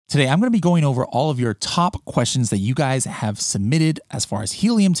Today, I'm going to be going over all of your top questions that you guys have submitted as far as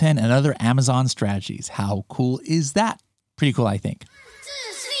Helium 10 and other Amazon strategies. How cool is that? Pretty cool, I think.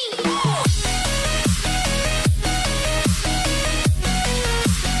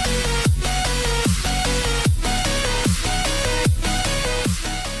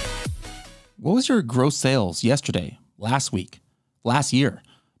 What was your gross sales yesterday, last week, last year?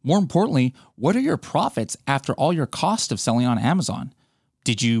 More importantly, what are your profits after all your cost of selling on Amazon?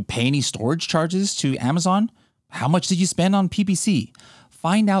 Did you pay any storage charges to Amazon? How much did you spend on PPC?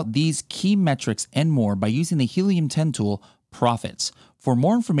 Find out these key metrics and more by using the Helium 10 tool, Profits. For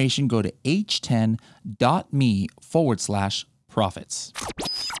more information, go to h10.me/profits.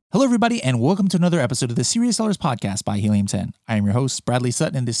 Hello, everybody, and welcome to another episode of the Serious Sellers Podcast by Helium 10. I am your host, Bradley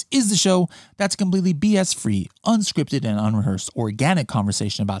Sutton, and this is the show that's completely BS-free, unscripted, and unrehearsed, organic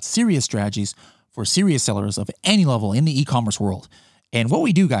conversation about serious strategies for serious sellers of any level in the e-commerce world. And what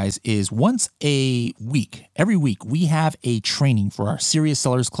we do, guys, is once a week, every week, we have a training for our Serious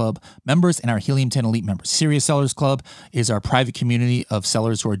Sellers Club members and our Helium 10 Elite members. Serious Sellers Club is our private community of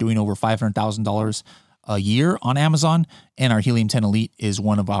sellers who are doing over $500,000 a year on Amazon, and our Helium 10 Elite is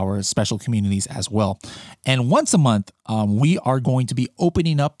one of our special communities as well. And once a month, we are going to be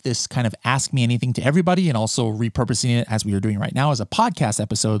opening up this kind of Ask Me Anything to everybody and also repurposing it as we are doing right now as a podcast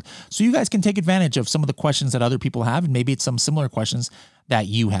episode. So you guys can take advantage of some of the questions that other people have, and maybe it's some similar questions that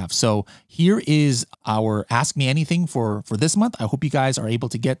you have. So here is our Ask Me Anything for this month. I hope you guys are able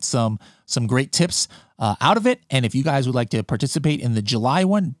to get some great tips out of it. And if you guys would like to participate in the July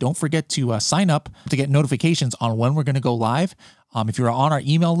one, don't forget to sign up to get notifications on when we're going to go live. If you're on our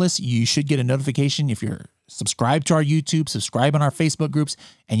email list, you should get a notification. If you're subscribed to our YouTube, subscribe on our Facebook groups,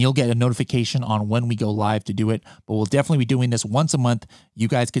 and you'll get a notification on when we go live to do it. But we'll definitely be doing this once a month. You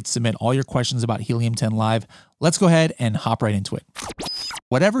guys could submit all your questions about Helium 10 Live. Let's go ahead and hop right into it.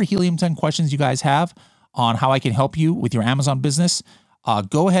 Whatever Helium 10 questions you guys have on how I can help you with your Amazon business,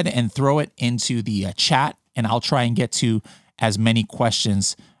 go ahead and throw it into the chat, and I'll try and get to as many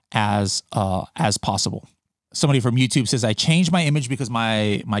questions as possible. Somebody from YouTube says, I changed my image because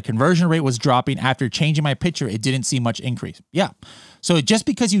my conversion rate was dropping. After changing my picture, it didn't see much increase. Yeah. So just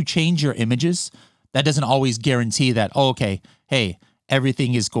because you change your images, that doesn't always guarantee that,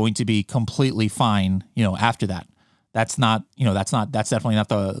 everything is going to be completely fine, after that. That's definitely not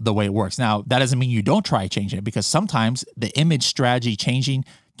the way it works. Now, that doesn't mean you don't try changing it, because sometimes the image strategy changing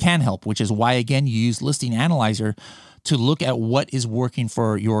can help, which is why, again, you use Listing Analyzer to look at what is working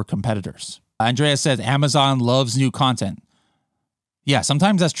for your competitors. Andrea says Amazon loves new content. Yeah,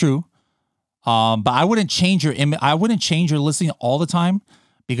 sometimes that's true. But I wouldn't change your image. I wouldn't change your listing all the time,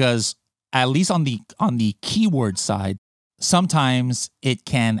 because at least on the keyword side, sometimes it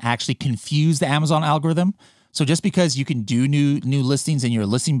can actually confuse the Amazon algorithm. So just because you can do new listings in your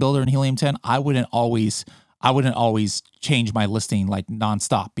listing builder in Helium 10, I wouldn't always change my listing like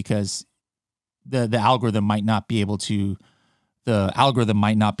nonstop, because the algorithm might not be able to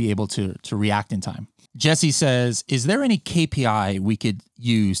react in time. Jesse says, is there any KPI we could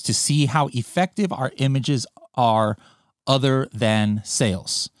use to see how effective our images are other than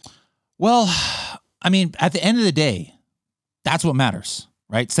sales? Well, I mean, at the end of the day, that's what matters,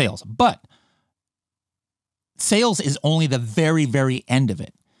 right? Sales. But sales is only the very, very end of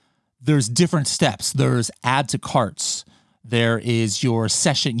it. There's different steps. There's add to carts. There is your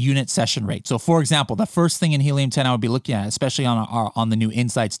unit session rate. So for example, the first thing in Helium 10 I would be looking at, especially on the new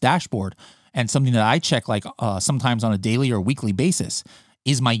Insights dashboard, and something that I check sometimes on a daily or weekly basis,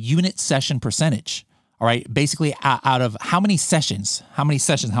 is my unit session percentage. All right. Basically, out of how many times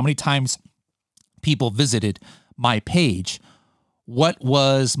people visited my page, what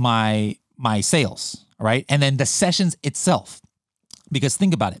was my sales? All right. And then the sessions itself, because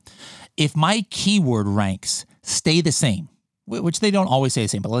think about it. If my keyword ranks stay the same, which they don't always stay the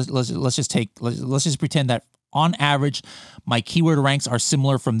same, but let's just pretend that on average, my keyword ranks are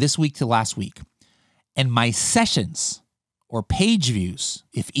similar from this week to last week. And my sessions or page views,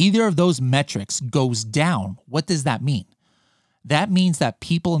 if either of those metrics goes down, what does that mean? That means that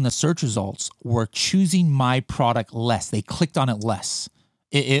people in the search results were choosing my product less. They clicked on it less.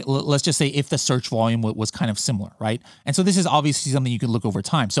 Let's just say if the search volume was kind of similar, right? And so this is obviously something you can look over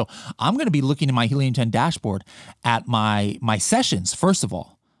time. So I'm going to be looking in my Helium 10 dashboard at my sessions, first of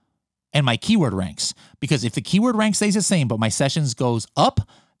all, and my keyword ranks. Because if the keyword rank stays the same, but my sessions goes up,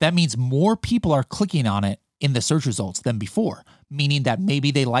 that means more people are clicking on it in the search results than before, meaning that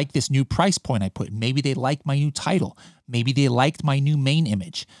maybe they like this new price point I put. Maybe they like my new title. Maybe they liked my new main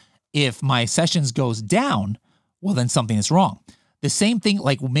image. If my sessions goes down, well, then something is wrong. The same thing,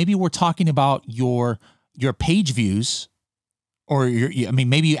 like maybe we're talking about your page views or I mean,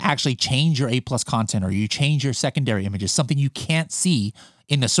 maybe you actually change your A+ content, or you change your secondary images, something you can't see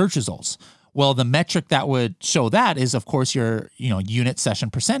in the search results. Well, the metric that would show that is, of course, your unit session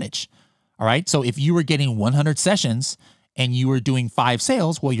percentage. All right. So if you were getting 100 sessions and you were doing 5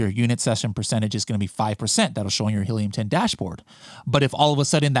 sales, well, your unit session percentage is going to be 5%. That'll show on your Helium 10 dashboard. But if all of a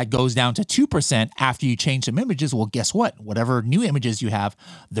sudden that goes down to 2% after you change some images, well, guess what? Whatever new images you have,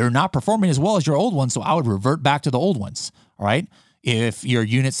 they're not performing as well as your old ones. So I would revert back to the old ones. All right. If your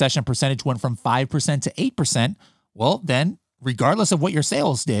unit session percentage went from 5% to 8%, well, then regardless of what your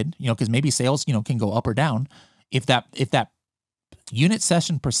sales did, because maybe sales, can go up or down. If that unit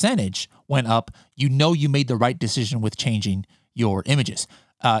session percentage went up, you made the right decision with changing your images.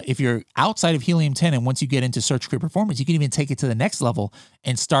 If you're outside of Helium 10 and once you get into Search Create Performance, you can even take it to the next level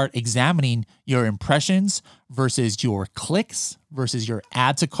and start examining your impressions versus your clicks versus your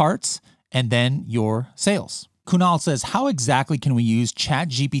add to carts and then your sales. Kunal says, how exactly can we use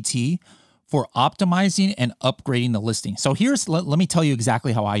ChatGPT for optimizing and upgrading the listing? So let me tell you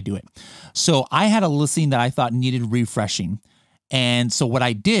exactly how I do it. So I had a listing that I thought needed refreshing. And so what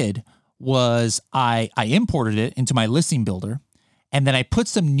I did was I imported it into my listing builder, and then I put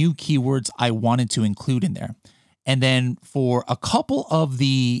some new keywords I wanted to include in there. And then for a couple of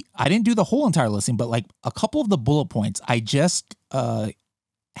I didn't do the whole entire listing, but like a couple of the bullet points, I just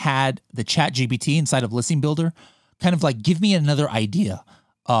had the ChatGPT inside of Listing Builder kind of like give me another idea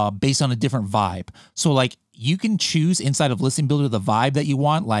based on a different vibe. So like you can choose inside of Listing Builder the vibe that you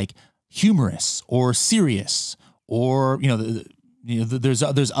want, like humorous or serious, or there's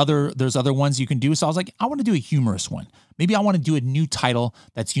other ones you can do. So I was like, I want to do a humorous one. Maybe I want to do a new title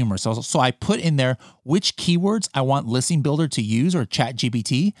that's humorous. So I put in there which keywords I want Listing Builder to use, or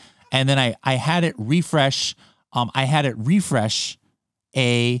ChatGPT, and then I had it refresh.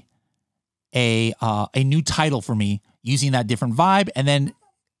 A new title for me using that different vibe. And then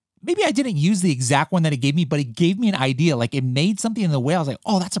maybe I didn't use the exact one that it gave me, but it gave me an idea. Like it made something in the way I was like,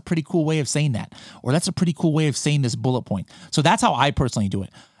 oh, that's a pretty cool way of saying that. Or that's a pretty cool way of saying this bullet point. So that's how I personally do it.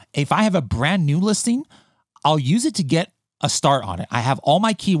 If I have a brand new listing, I'll use it to get a start on it. I have all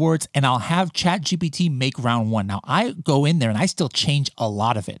my keywords and I'll have ChatGPT make round one. Now I go in there and I still change a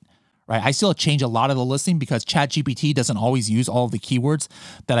lot of it. Right? I still change a lot of the listing because ChatGPT doesn't always use all of the keywords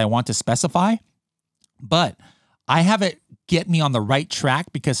that I want to specify. But I have it get me on the right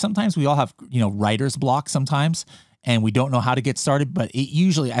track, because sometimes we all have, writer's block sometimes, and we don't know how to get started. But it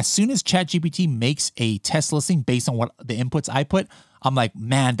usually, as soon as ChatGPT makes a test listing based on what the inputs I put, I'm like,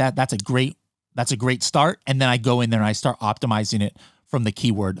 man, that's a great start. And then I go in there and I start optimizing it from the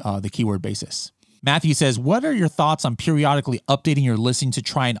keyword basis. Matthew says, what are your thoughts on periodically updating your listing to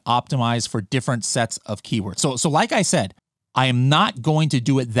try and optimize for different sets of keywords? So like I said, I am not going to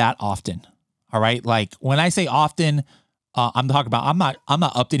do it that often. All right. Like when I say often, I'm talking about, I'm not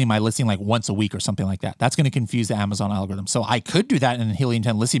updating my listing like once a week or something like that. That's going to confuse the Amazon algorithm. So I could do that in Helium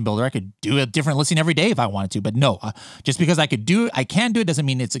 10 Listing Builder. I could do a different listing every day if I wanted to, but no, just because I can do it doesn't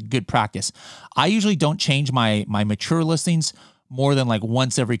mean it's a good practice. I usually don't change my mature listings more than like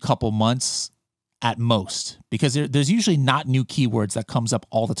once every couple months at most, because there's usually not new keywords that comes up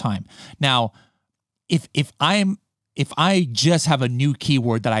all the time. Now, if I just have a new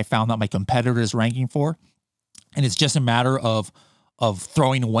keyword that I found that my competitor is ranking for, and it's just a matter of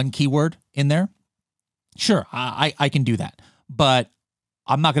throwing one keyword in there, sure, I can do that. But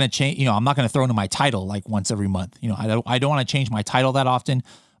I'm not going to change, I'm not going to throw into my title like once every month. I don't want to change my title that often,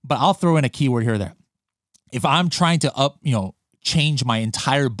 but I'll throw in a keyword here or there. If I'm trying to change my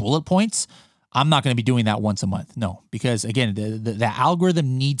entire bullet points, I'm not going to be doing that once a month. No, because again, the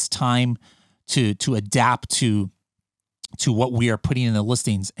algorithm needs time to adapt to what we are putting in the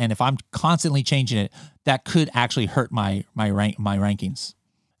listings. And if I'm constantly changing it, that could actually hurt my rankings.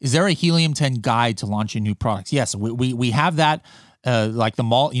 Is there a Helium 10 guide to launching new products? Yes, we have that. Like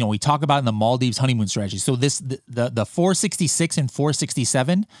the we talk about in the Maldives honeymoon strategy. So the 466 and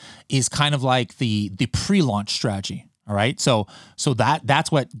 467 is kind of like the pre-launch strategy. All right. So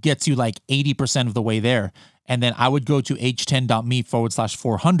that's what gets you like 80% of the way there. And then I would go to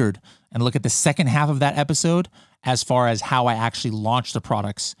h10.me/400 and look at the second half of that episode as far as how I actually launch the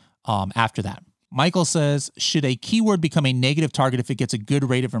products after that. Michael says, should a keyword become a negative target if it gets a good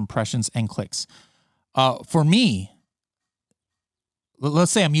rate of impressions and clicks? For me,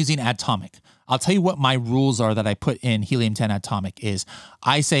 let's say I'm using Atomic. I'll tell you what my rules are that I put in Helium 10 Atomic is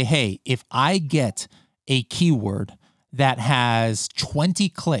I say, hey, if I get a keyword that has 20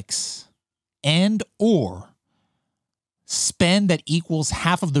 clicks and or spend that equals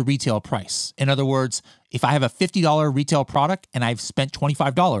half of the retail price. In other words, if I have a $50 retail product and I've spent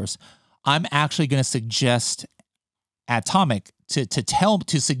 $25, I'm actually going to suggest Atomic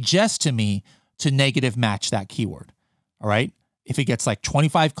to suggest to me to negative match that keyword. All right. If it gets like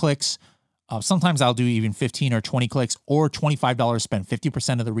 25 clicks, sometimes I'll do even 15 or 20 clicks or $25 spent,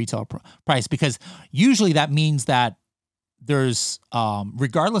 50% of the retail price, because usually that means that there's,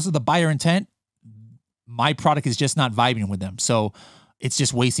 regardless of the buyer intent, my product is just not vibing with them. So it's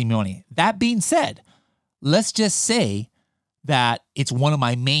just wasting money. That being said, let's just say that it's one of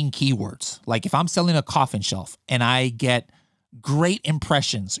my main keywords. Like if I'm selling a coffin shelf and I get great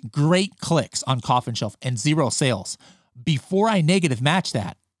impressions, great clicks on coffin shelf and 0 sales, before I negative match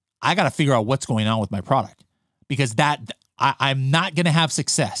that, I got to figure out what's going on with my product, because I'm not going to have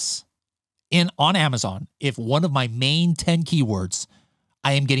success on Amazon if one of my main 10 keywords,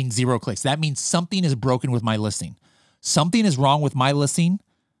 I am getting 0 clicks. That means something is broken with my listing. Something is wrong with my listing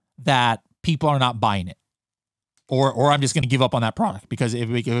that people are not buying it. Or I'm just going to give up on that product, because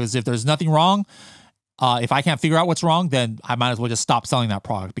if there's nothing wrong, if I can't figure out what's wrong, then I might as well just stop selling that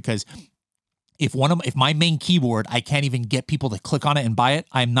product, because if my main keyword, I can't even get people to click on it and buy it,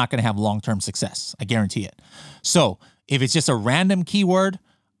 I'm not going to have long-term success. I guarantee it. So if it's just a random keyword,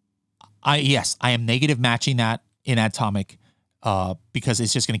 I am negative matching that in Atomic, because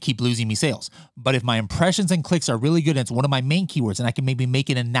it's just going to keep losing me sales. But if my impressions and clicks are really good and it's one of my main keywords, and I can maybe make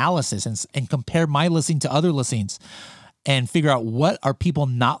an analysis and compare my listing to other listings and figure out what are people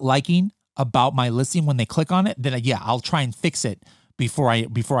not liking about my listing when they click on it, then I'll try and fix it before I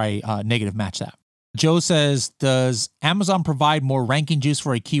negative match that. Joe says, does Amazon provide more ranking juice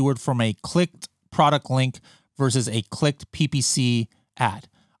for a keyword from a clicked product link versus a clicked PPC ad?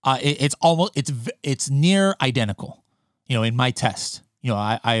 It's near identical, in my test.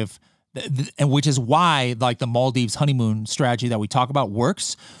 And which is why like the Maldives honeymoon strategy that we talk about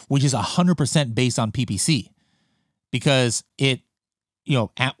works, which is 100% based on PPC, because think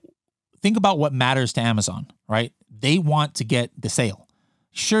about what matters to Amazon, right? They want to get the sale.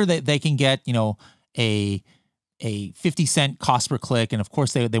 Sure, that they can get, a 50-cent cost per click. And of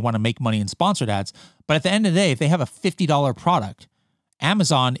course they want to make money in sponsored ads. But at the end of the day, if they have a $50 product,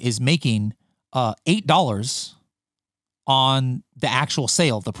 Amazon is making $8 on the actual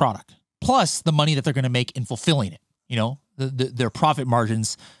sale of the product, plus the money that they're going to make in fulfilling it, their profit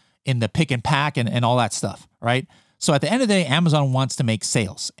margins in the pick and pack and all that stuff, right? So at the end of the day, Amazon wants to make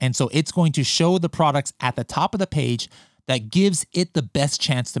sales. And so it's going to show the products at the top of the page that gives it the best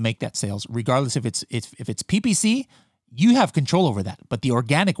chance to make that sales, regardless if it's PPC, you have control over that. But the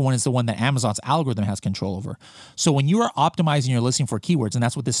organic one is the one that Amazon's algorithm has control over. So when you are optimizing your listing for keywords, and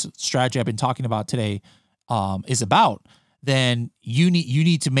that's what this strategy I've been talking about today is about, then you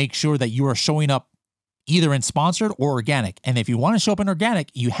need to make sure that you are showing up either in sponsored or organic. And if you want to show up in organic,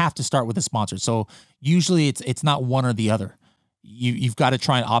 you have to start with the sponsored. So usually it's not one or the other. You've got to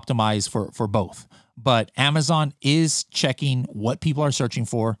try and optimize for both. But Amazon is checking what people are searching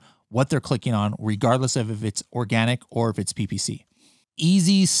for, what they're clicking on, regardless of if it's organic or if it's PPC.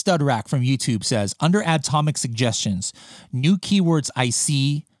 Easy Stud Rack from YouTube says, under Atomic suggestions, new keywords I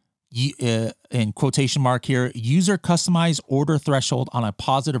see, in quotation mark here, user customized order threshold on a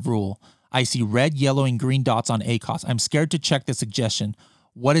positive rule. I see red, yellow, and green dots on ACOS. I'm scared to check the suggestion.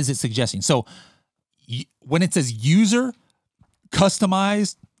 What is it suggesting? So when it says user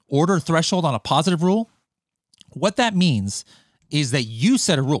customized order threshold on a positive rule, what that means is that you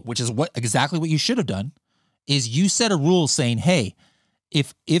set a rule, which is exactly what you should have done, is you set a rule saying, hey,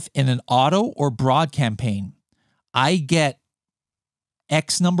 if in an auto or broad campaign, I get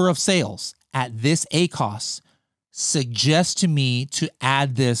X number of sales at this ACOS, suggest to me to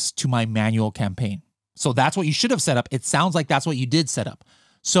add this to my manual campaign. So that's what you should have set up. It sounds like that's what you did set up.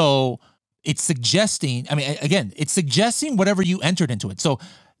 So it's suggesting, it's suggesting whatever you entered into it. So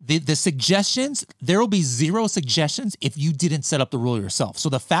the suggestions, there will be 0 suggestions if you didn't set up the rule yourself. So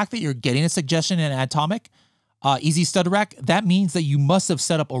the fact that you're getting a suggestion in Atomic, Easy Stud Rack, that means that you must have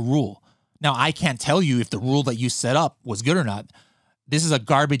set up a rule. Now, I can't tell you if the rule that you set up was good or not. This is a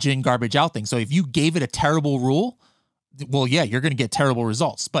garbage in, garbage out thing. So if you gave it a terrible rule, well, yeah, you're going to get terrible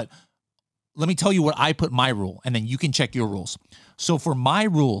results. But let me tell you what I put my rule, and then you can check your rules. So for my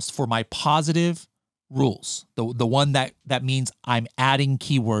rules, for my positive rules, the one that means I'm adding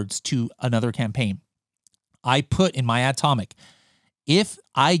keywords to another campaign, I put in my Atomic, if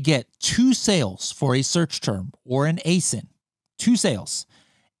I get 2 sales for a search term or an ASIN, 2 sales,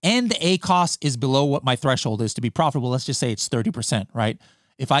 and the ACOS is below what my threshold is to be profitable, let's just say it's 30%, right?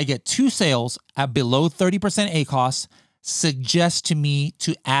 If I get 2 sales at below 30% ACOS, suggest to me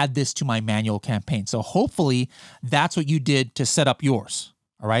to add this to my manual campaign. So hopefully that's what you did to set up yours,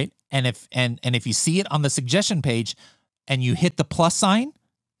 all right? And if you see it on the suggestion page and you hit the plus sign,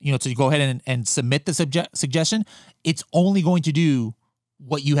 to go ahead and submit the suggestion, it's only going to do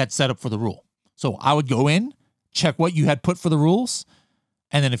what you had set up for the rule. So I would go in, check what you had put for the rules,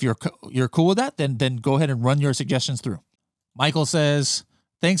 and then if you're cool with that, then go ahead and run your suggestions through. Michael says,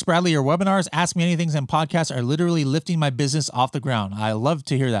 thanks, Bradley. Your webinars, Ask Me Anythings, and podcasts are literally lifting my business off the ground. I love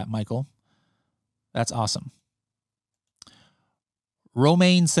to hear that, Michael. That's awesome.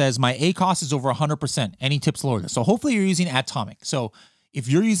 Romaine says, my ACOS is over 100%. Any tips lower this? So hopefully you're using Atomic. So if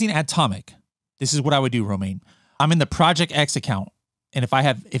you're using Atomic, this is what I would do, Romaine. I'm in the Project X account. And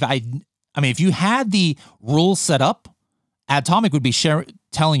if you had the rules set up, Atomic would be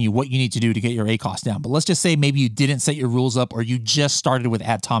telling you what you need to do to get your ACOS down. But let's just say maybe you didn't set your rules up or you just started with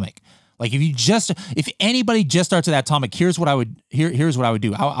Atomic. Like if anybody just starts with Atomic, here's what I would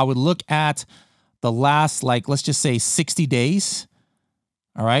do. I would look at the last, let's just say 60 days.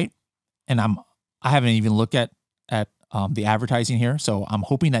 All right. And I haven't even looked at the advertising here. So I'm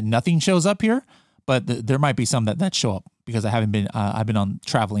hoping that nothing shows up here, but there might be some that show up because I've been on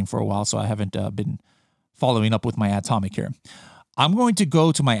traveling for a while. So I haven't been following up with my Atomic here. I'm going to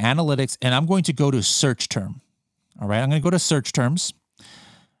go to my analytics and I'm going to go to search term. All right. I'm going to go to search terms.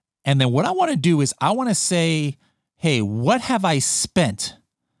 And then what I want to do is I want to say, hey, what have I spent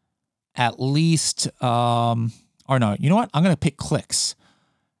at least, or no, you know what? I'm going to pick clicks.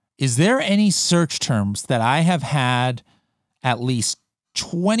 Is there any search terms that I have had at least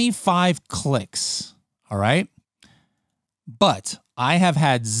 25 clicks? All right. But I have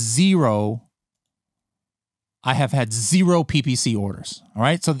had zero PPC orders. All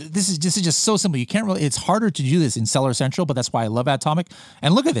right. So this is just so simple. It's harder to do this in Seller Central, but that's why I love Atomic.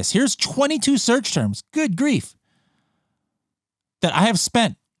 And look at this. Here's 22 search terms. Good grief. That I have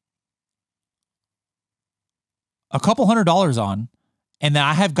spent a couple $100 on, and then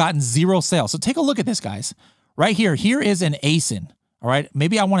I have gotten zero sales. So take a look at this, guys. Right here. Here is an ASIN. All right.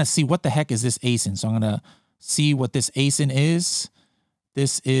 Maybe I want to see what the heck is this ASIN. So I'm going to see what this ASIN is.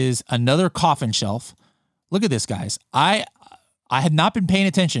 This is another coffin shelf. Look at this, guys. I had not been paying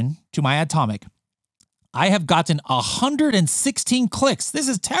attention to my Atomic. I have gotten 116 clicks. This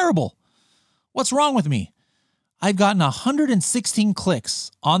is terrible. What's wrong with me? I've gotten 116 clicks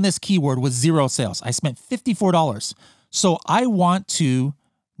on this keyword with zero sales. I spent $54. So I want to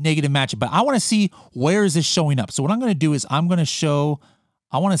negative match it, but I want to see where is this showing up. So what I'm going to do is I want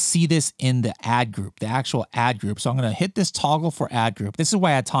to see this in the ad group, the actual ad group. So I'm going to hit this toggle for ad group. This is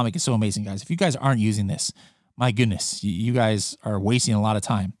why Atomic is so amazing, guys. If you guys aren't using this, my goodness, you guys are wasting a lot of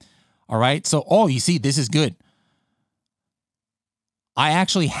time. All right. So, you see, this is good. I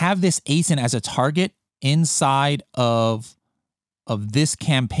actually have this ASIN as a target inside of this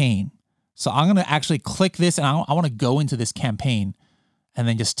campaign. So I'm going to actually click this and I want to go into this campaign and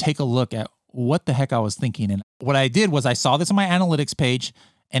then just take a look at what the heck I was thinking. And what I did was I saw this on my analytics page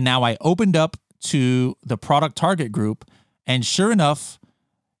and now I opened up to the product target group. And sure enough,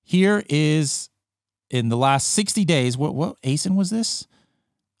 here is in the last 60 days, what ASIN was this?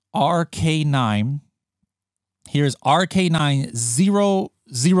 RK9. Here's RK9,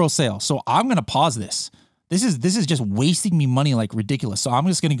 zero sales. So I'm going to pause this. This is just wasting me money like ridiculous. So I'm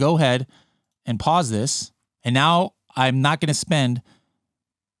just going to go ahead and pause this. And now I'm not going to spend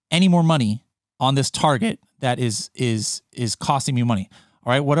any more money on this target that is costing me money.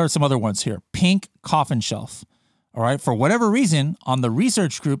 All right. What are some other ones here? Pink coffin shelf. All right. For whatever reason on the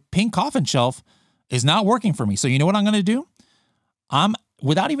research group, pink coffin shelf is not working for me. So you know what I'm going to do?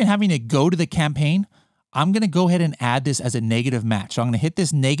 Without even having to go to the campaign, I'm going to go ahead and add this as a negative match. So I'm going to hit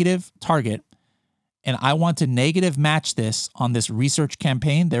this negative target and I want to negative match this on this research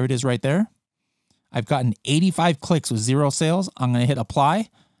campaign. There it is right there. I've gotten 85 clicks with zero sales. I'm going to hit apply.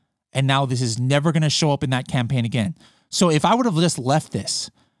 And now this is never going to show up in that campaign again. So if I would have just left this,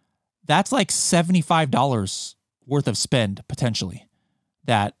 that's like $75 worth of spend potentially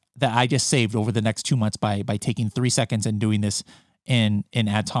that I just saved over the next 2 months by taking 3 seconds and doing this in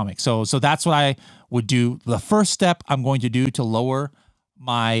Atomic. So that's what I would do. The first step I'm going to do to lower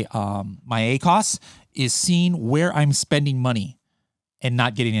my ACOS is seeing where I'm spending money and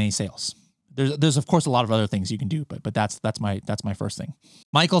not getting any sales. There's of course a lot of other things you can do, but that's my first thing.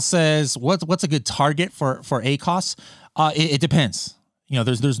 Michael says, what's a good target for ACOS? It depends.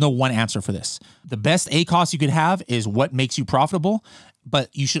 There's no one answer for this. The best ACOS you could have is what makes you profitable, but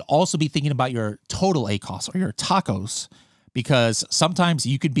you should also be thinking about your total ACOS or your tacos, because sometimes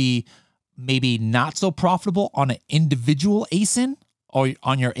you could be maybe not so profitable on an individual ASIN or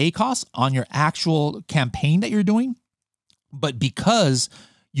on your ACOS, on your actual campaign that you're doing. But because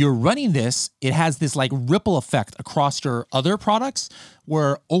you're running this, it has this like ripple effect across your other products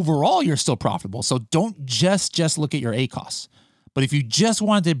where overall you're still profitable. So don't just look at your ACOS, But if you just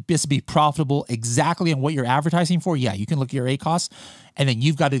wanted to just be profitable exactly on what you're advertising for, yeah, you can look at your ACoS, and then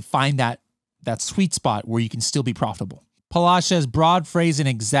you've got to find that sweet spot where you can still be profitable. Palash says, broad, phrase, and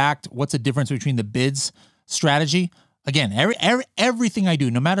exact. What's the difference between the bids strategy? Again, everything I do,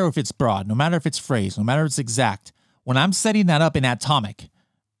 no matter if it's broad, no matter if it's phrase, no matter if it's exact, when I'm setting that up in Atomic,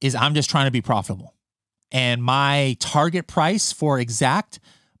 is I'm just trying to be profitable. And my target price for exact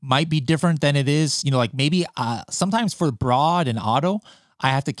might be different than it is, like maybe sometimes for broad and auto, I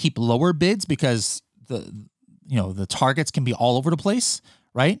have to keep lower bids because the targets can be all over the place,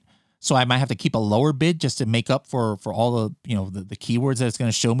 right? So I might have to keep a lower bid just to make up for all the the keywords that it's going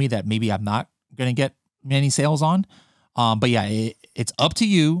to show me that maybe I'm not going to get many sales on. But yeah, it's up to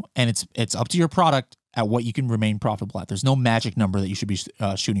you, and it's up to your product at what you can remain profitable at. There's no magic number that you should be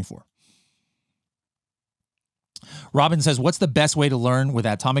shooting for. Robin says, what's the best way to learn with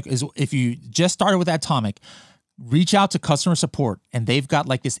Atomic? Is if you just started with Atomic, reach out to customer support, and they've got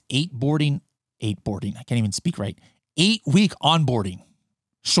like this 8-week onboarding.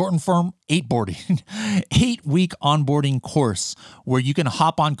 Shortened form, 8-week onboarding course where you can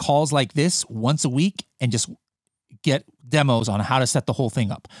hop on calls like this once a week and just get demos on how to set the whole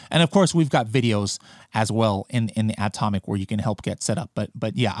thing up. And of course, we've got videos as well in the Atomic where you can help get set up.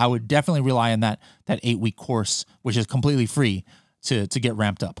 But yeah, I would definitely rely on that 8-week course, which is completely free to get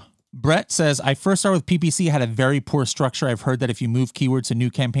ramped up. Brett says, I first started with PPC, had a very poor structure. I've heard that if you move keywords to new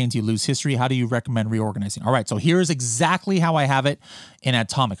campaigns, you lose history. How do you recommend reorganizing? All right, so here's exactly how I have it in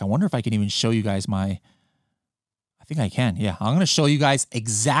Atomic. I wonder if I can even show you guys I think I can. Yeah, I'm going to show you guys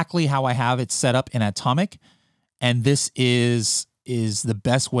exactly how I have it set up in Atomic. And this is the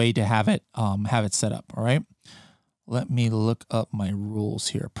best way to have it set up. All right. Let me look up my rules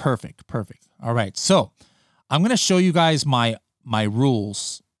here. Perfect. All right. So I'm going to show you guys my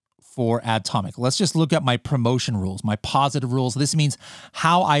rules for Atomic. Let's just look at my promotion rules, my positive rules. This means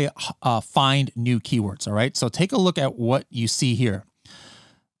how I find new keywords. All right. So take a look at what you see here.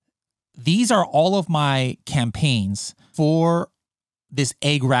 These are all of my campaigns for this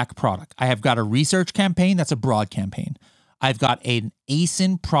egg rack product. I have got a research campaign. That's a broad campaign. I've got an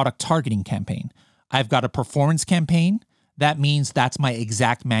ASIN product targeting campaign. I've got a performance campaign. That means that's my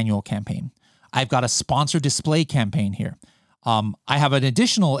exact manual campaign. I've got a sponsor display campaign here. I have an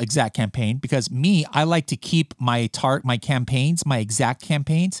additional exact campaign because I like to keep my campaigns, my exact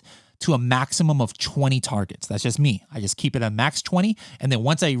campaigns, to a maximum of 20 targets. That's just me. I just keep it at max 20. And then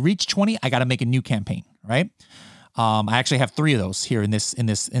once I reach 20, I got to make a new campaign, right? I actually have 3 of those here in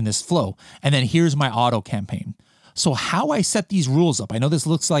this flow. And then here's my auto campaign. So how I set these rules up, I know this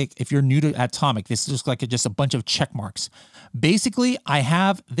looks like, if you're new to Atomic, this looks like just a bunch of check marks. Basically, I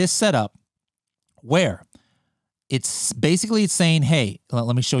have this set up where it's saying, hey,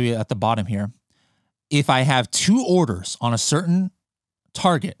 let me show you at the bottom here. If I have 2 orders on a certain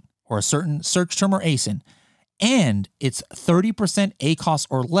target or a certain search term or ASIN, and it's 30% ACoS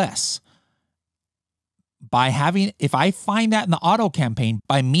or less, if I find that in the auto campaign,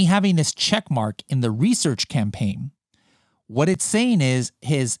 by me having this check mark in the research campaign, what it's saying is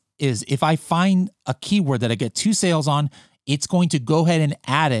if I find a keyword that I get 2 sales on, it's going to go ahead and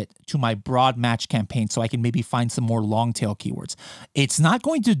add it to my broad match campaign so I can maybe find some more long tail keywords. It's not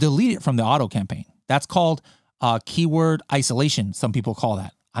going to delete it from the auto campaign. That's called keyword isolation. Some people call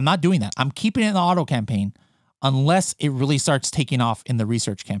that. I'm not doing that. I'm keeping it in the auto campaign unless it really starts taking off in the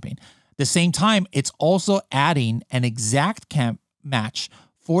research campaign. At the same time, it's also adding an exact match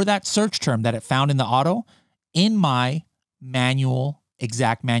for that search term that it found in the auto in my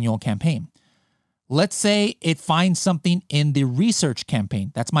exact manual campaign. Let's say it finds something in the research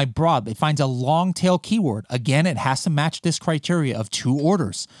campaign. That's my broad. It finds a long tail keyword. Again, it has to match this criteria of 2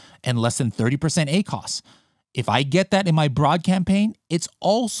 orders and less than 30% ACoS. If I get that in my broad campaign, it's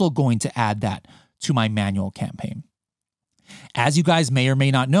also going to add that to my manual campaign. As you guys may or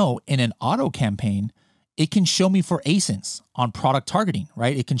may not know, in an auto campaign, it can show me for ASINs on product targeting,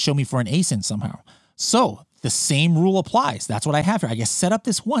 right? It can show me for an ASIN somehow. So the same rule applies. That's what I have here. I just set up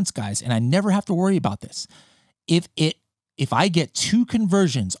this once, guys, and I never have to worry about this. If I get 2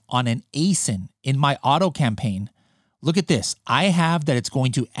 conversions on an ASIN in my auto campaign, look at this. I have that it's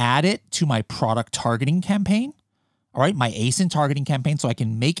going to add it to my product targeting campaign, all right, my ASIN targeting campaign, so I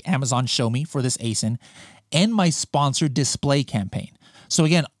can make Amazon show me for this ASIN, and my sponsored display campaign. So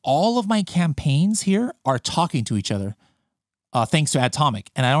again, all of my campaigns here are talking to each other thanks to Atomic.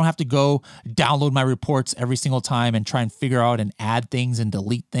 And I don't have to go download my reports every single time and try and figure out and add things and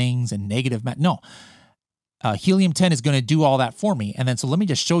delete things and negative. No, Helium 10 is going to do all that for me. And then, so let me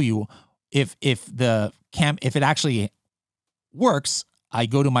just show you if it actually works. I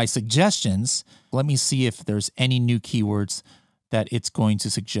go to my suggestions. Let me see if there's any new keywords that it's going to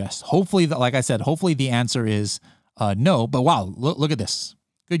suggest. Hopefully, like I said, hopefully the answer is no. But wow, look at this.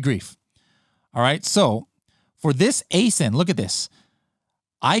 Good grief. All right. So for this ASIN, look at this.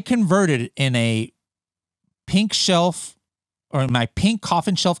 I converted in a pink shelf, or in my pink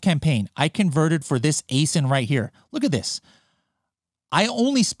coffin shelf campaign, I converted for this ASIN right here. Look at this. I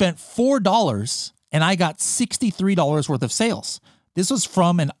only spent $4 and I got $63 worth of sales. This was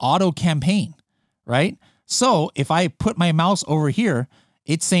from an auto campaign, right? So if I put my mouse over here,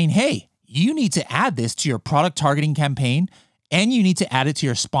 it's saying, hey, you need to add this to your product targeting campaign and you need to add it to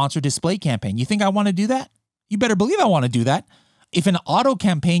your sponsored display campaign. You think I want to do that? You better believe I want to do that. If an auto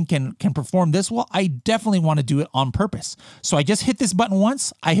campaign can perform this well, I definitely want to do it on purpose. So I just hit this button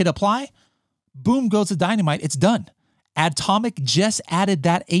once, I hit apply, boom goes the dynamite, it's done. Atomic just added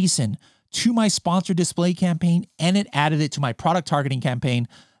that ASIN to my sponsored display campaign and it added it to my product targeting campaign.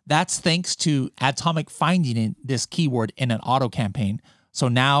 That's thanks to Atomic finding this keyword in an auto campaign. So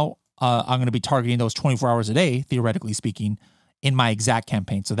now I'm going to be targeting those 24 hours a day, theoretically speaking, in my exact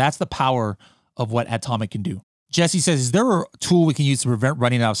campaign. So that's the power of what Atomic can do. Jesse says, is there a tool we can use to prevent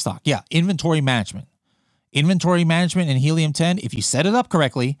running out of stock? Yeah, inventory management. Inventory management in Helium 10, if you set it up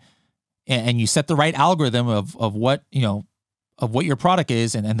correctly and you set the right algorithm of what, of what your product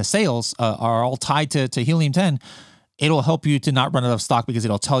is and the sales are all tied to Helium 10, it'll help you to not run out of stock because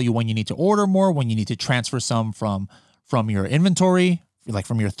it'll tell you when you need to order more, when you need to transfer some from your inventory, like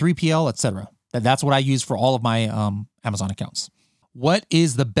from your 3PL, etc. That's what I use for all of my Amazon accounts. What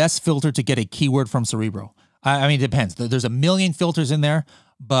is the best filter to get a keyword from Cerebro? I mean, it depends. There's a million filters in there,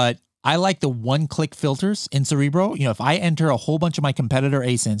 but I like the one-click filters in Cerebro. If I enter a whole bunch of my competitor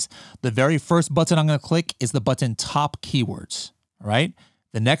ASINs, the very first button I'm going to click is the button top keywords, all right?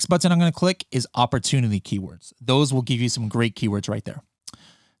 The next button I'm going to click is opportunity keywords. Those will give you some great keywords right there.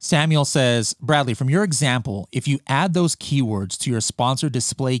 Samuel says, Bradley, from your example, if you add those keywords to your sponsored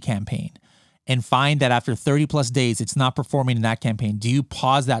display campaign and find that after 30 plus days, it's not performing in that campaign, do you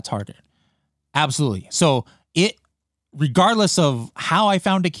pause that target? Absolutely. So regardless of how I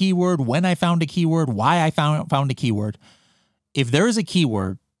found a keyword, when I found a keyword, why I found a keyword, if there is a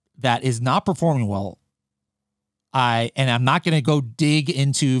keyword that is not performing well, I'm not going to go dig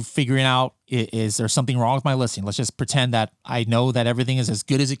into figuring out, is there something wrong with my listing? Let's just pretend that I know that everything is as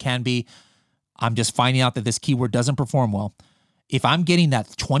good as it can be. I'm just finding out that this keyword doesn't perform well. If I'm getting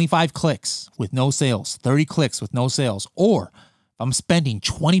that 25 clicks with no sales, 30 clicks with no sales, or if I'm spending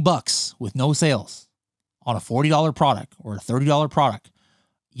 $20 with no sales on a $40 product or a $30 product,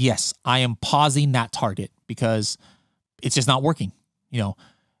 yes, I am pausing that target because it's just not working.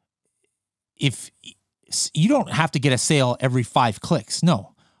 If you don't have to get a sale every 5 clicks,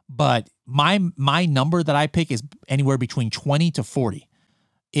 no, but my number that I pick is anywhere between 20 to 40.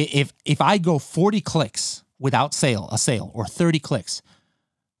 If I go 40 clicks without a sale, or 30 clicks,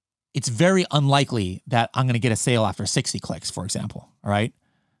 it's very unlikely that I'm going to get a sale after 60 clicks, for example. All right.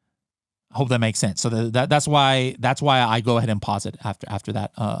 I hope that makes sense. So that's why I go ahead and pause it after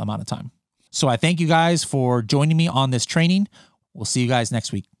that amount of time. So I thank you guys for joining me on this training. We'll see you guys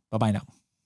next week. Bye-bye now.